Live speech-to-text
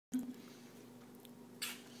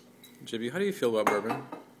Jibby, how do you feel about bourbon?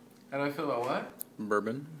 How do I feel about what?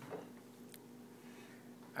 Bourbon.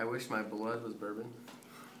 I wish my blood was bourbon.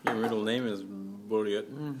 Your middle name is Bulliet.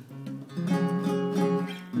 Am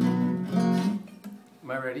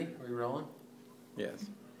I ready? Are we rolling? Yes.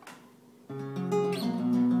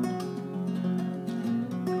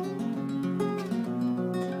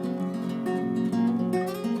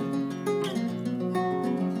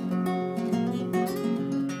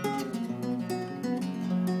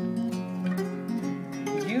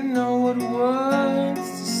 You know what words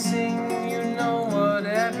to sing, you know what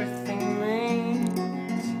everything means.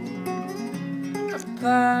 A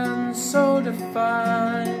plan so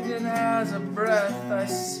defined, it has a breath I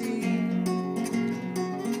see.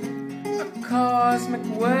 A cosmic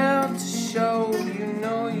well to show, you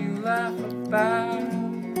know you laugh about.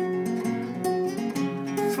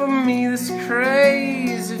 For me this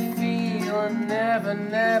crazy feeling never,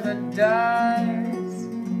 never dies.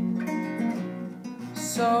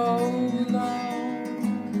 So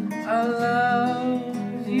long, I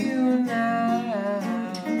love you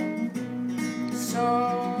now. So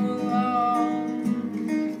long,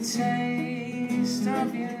 the taste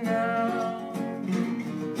of you now.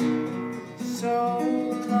 So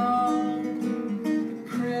long, the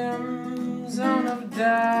crimson of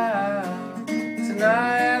doubt.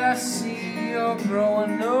 Tonight I see you're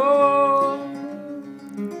growing old.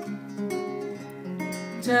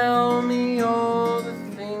 Tell me all the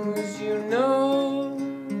things you know.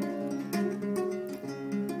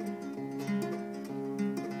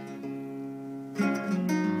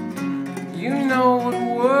 You know what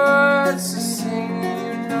words to sing,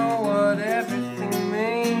 you know what everything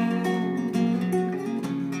means.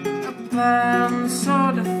 A plan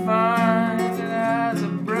so defined, it has a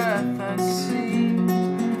breath I see.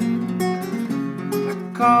 A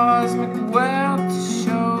cosmic well to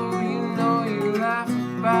show, you know you laugh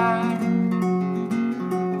about.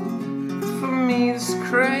 For me this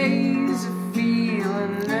crazy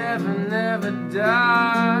feeling never, never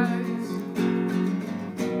dies.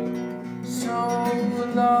 So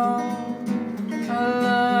long, I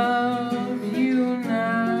love you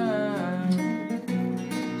now.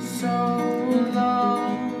 So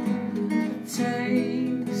long, the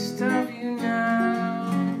taste of you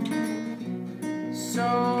now. So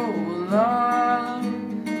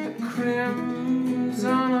long, the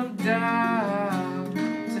crimson of doubt.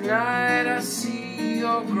 Tonight I see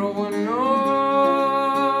you're growing old.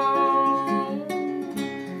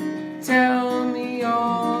 Tell me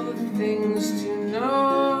all the things to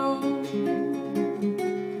know.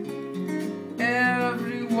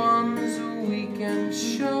 Everyone's a weekend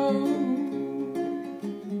show.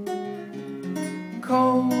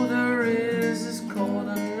 Colder is cold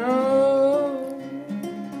I know.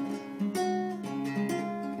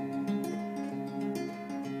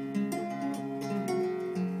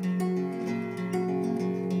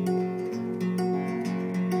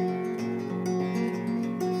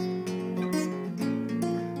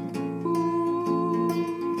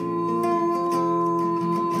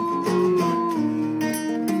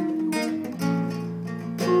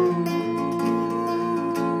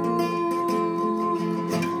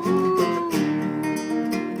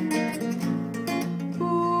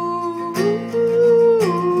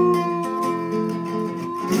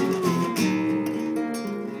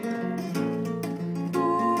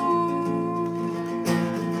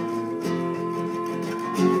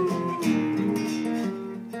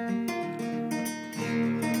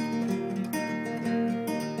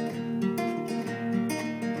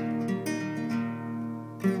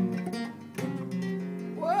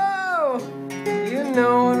 You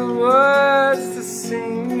know what words to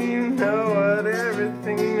sing, you know what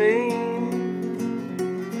everything means.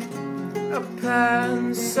 A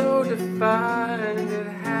plan so defined, it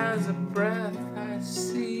has a breath I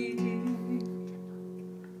see. And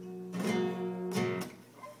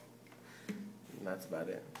that's about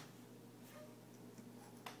it.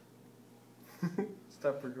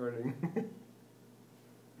 Stop recording.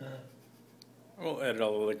 We'll edit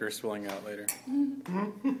all the liquor spilling out later.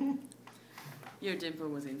 Your dimple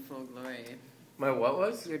was in full glory. My what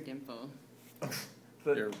was? Your dimple.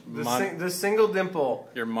 The single dimple.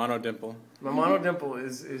 Your mono dimple. My mono dimple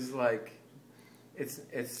is like, it's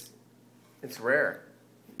rare.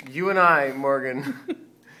 You and I, Morgan,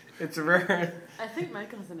 it's rare. I think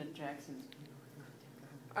Michael's an attraction.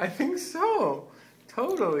 I think so.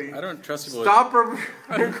 Totally. I don't trust people. Stop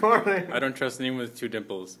recording. I don't trust anyone with two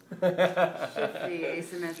dimples. Shifty,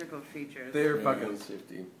 asymmetrical features. They're fucking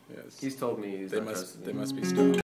shifty. Yes. He's told me he's They not must. trusting They me. must be stoned.